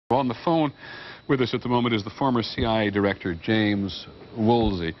On the phone with us at the moment is the former CIA Director, James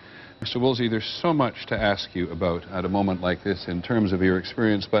Woolsey. Mr. Woolsey, there's so much to ask you about at a moment like this in terms of your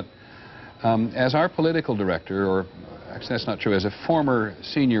experience, but as our political director, or actually that's not true, as a former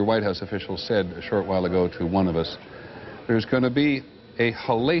senior White House official said a short while ago to one of us, there's going to be a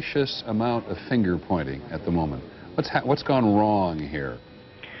hellacious amount of finger-pointing at the moment. What's gone wrong here?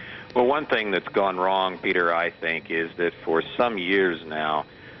 Well, one thing that's gone wrong, Peter, I think, is that for some years now,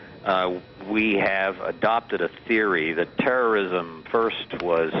 we have adopted a theory that terrorism first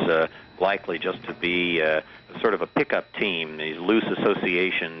was likely just to be sort of a pickup team, these loose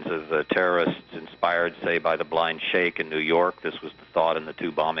associations of terrorists inspired, say, by the Blind Sheikh in New York. This was the thought in the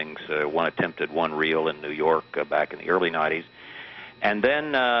two bombings, one attempted, one real, in New York back in the early 90s. And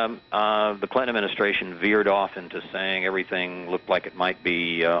then the Clinton administration veered off into saying everything looked like it might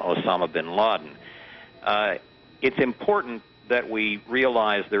be Osama bin Laden. It's important that we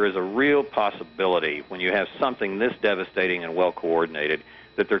realize there is a real possibility when you have something this devastating and well coordinated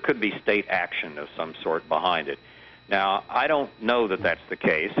that there could be state action of some sort behind it. Now, I don't know that that's the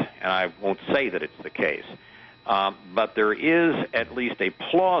case, and I won't say that it's the case, but there is at least a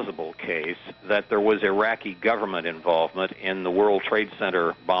plausible case that there was Iraqi government involvement in the World Trade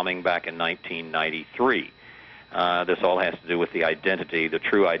Center bombing back in 1993. This all has to do with the identity, the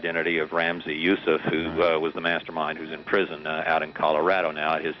true identity of Ramzi Youssef, who was the mastermind who's in prison out in Colorado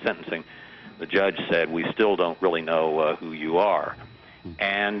now. At his sentencing, the judge said, "We still don't really know who you are."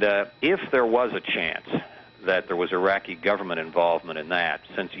 And if there was a chance that there was Iraqi government involvement in that,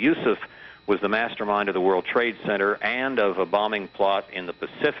 since Youssef was the mastermind of the World Trade Center and of a bombing plot in the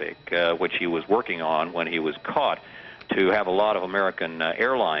Pacific, which he was working on when he was caught, to have a lot of American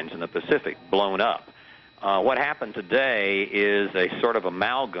airlines in the Pacific blown up. What happened today is a sort of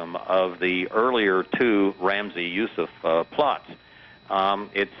amalgam of the earlier two Ramzi Youssef plots.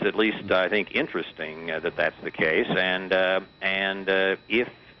 It's at least, I think, interesting that that's the case, and if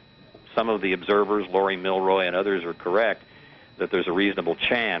some of the observers, Laurie Milroy and others, are correct, that there's a reasonable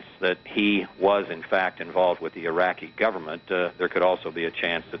chance that he was, in fact, involved with the Iraqi government, there could also be a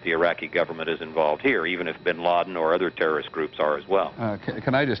chance that the Iraqi government is involved here, even if bin Laden or other terrorist groups are as well.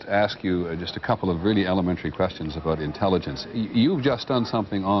 Can I just ask you just a couple of really elementary questions about intelligence? You've just done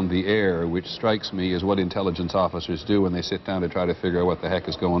something on the air which strikes me as what intelligence officers do when they sit down to try to figure out what the heck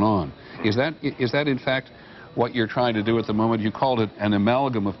is going on. Is that in fact what you're trying to do at the moment? You called it an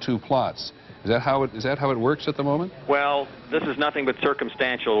amalgam of two plots. Is that how it works at the moment? Well, this is nothing but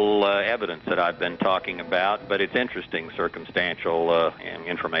circumstantial evidence that I've been talking about, but it's interesting circumstantial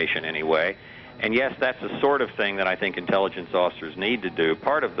information anyway. And yes, that's the sort of thing that I think intelligence officers need to do.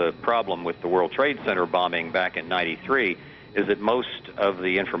 Part of the problem with the World Trade Center bombing back in '93 is that most of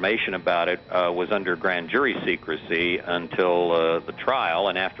the information about it was under grand jury secrecy until the trial,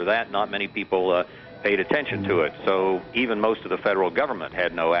 and after that, not many people paid attention to it. So even most of the federal government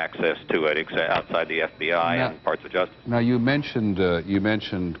had no access to it except outside the FBI and parts of justice. Now, you mentioned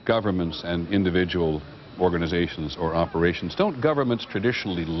governments and individual organizations or operations. Don't governments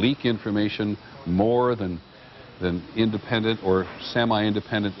traditionally leak information more than independent or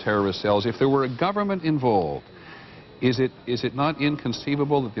semi-independent terrorist cells? If there were a government involved, is it not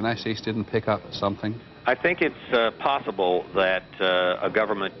inconceivable that the United States didn't pick up something? I think it's possible that a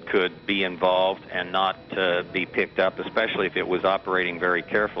government could be involved and not be picked up, especially if it was operating very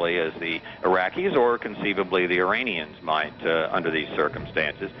carefully, as the Iraqis or conceivably the Iranians might under these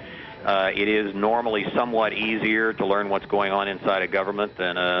circumstances. It is normally somewhat easier to learn what's going on inside a government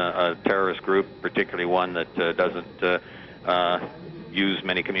than a terrorist group, particularly one that doesn't use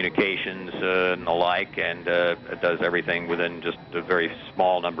many communications and the like, and does everything within just a very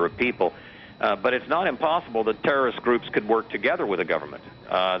small number of people. But it's not impossible that terrorist groups could work together with a government,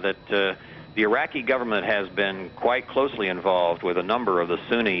 that the Iraqi government has been quite closely involved with a number of the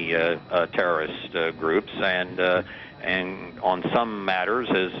Sunni terrorist groups, and on some matters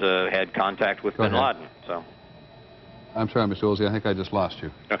has had contact with bin Laden. So, I'm sorry, Mr. Woolsey, I think I just lost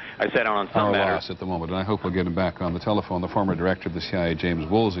you. I said on some matters. Lost at the moment, and I hope we'll get him back on the telephone. The former director of the CIA, James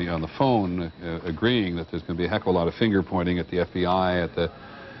Woolsey, on the phone, agreeing that there's going to be a heck of a lot of finger-pointing at the FBI,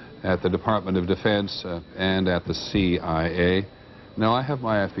 at the Department of Defense, and at the CIA. No, I have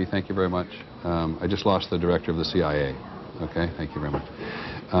my FB, thank you very much. I just lost the director of the CIA. Okay, thank you very much.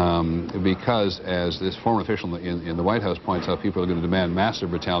 Because, as this former official in the White House points out, people are going to demand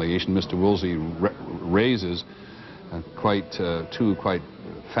massive retaliation. Mr. Woolsey raises two quite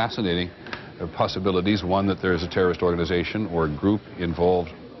fascinating possibilities. One, that there is a terrorist organization or group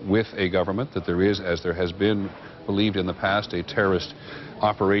involved with a government, that there is, as there has been believed in the past, a terrorist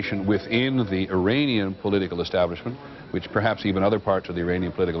operation within the Iranian political establishment. which perhaps even other parts of the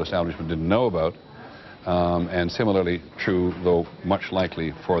Iranian political establishment didn't know about. And similarly true, though much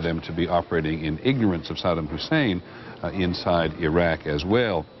likely, for them to be operating in ignorance of Saddam Hussein inside Iraq as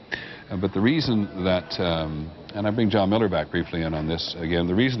well. But the reason that, and I bring John Miller back briefly in on this again,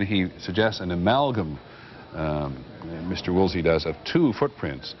 the reason he suggests an amalgam, Mr. Woolsey does, of two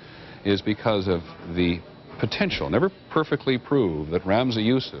footprints is because of the potential, never perfectly proved, that Ramzi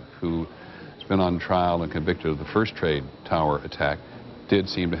Youssef, who has been on trial and convicted of the first trade tower attack, did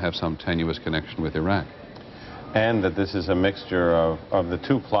seem to have some tenuous connection with Iraq. And that this is a mixture of the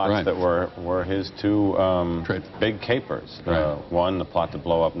two plots that were his two big capers. One, the plot to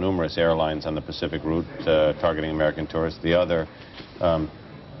blow up numerous airlines on the Pacific route targeting American tourists. The other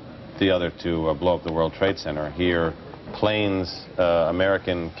to blow up the World Trade Center. Here, planes,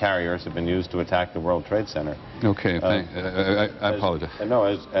 American carriers have been used to attack the World Trade Center. Okay, I apologize. No,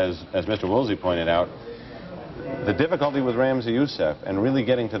 as Mr. Woolsey pointed out, the difficulty with Ramzi Youssef and really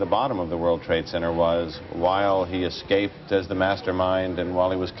getting to the bottom of the World Trade Center was, while he escaped as the mastermind and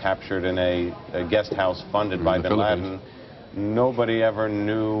while he was captured in a guest house funded by bin Laden, nobody ever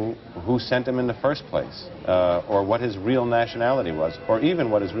knew who sent him in the first place, or what his real nationality was, or even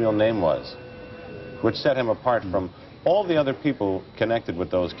what his real name was, which set him apart from all the other people connected with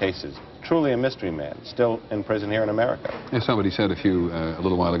those cases. Truly a mystery man, still in prison here in America. As somebody said a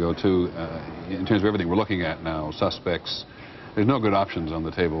little while ago, too, in terms of everything we're looking at now, suspects, there's no good options on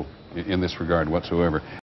the table in this regard whatsoever.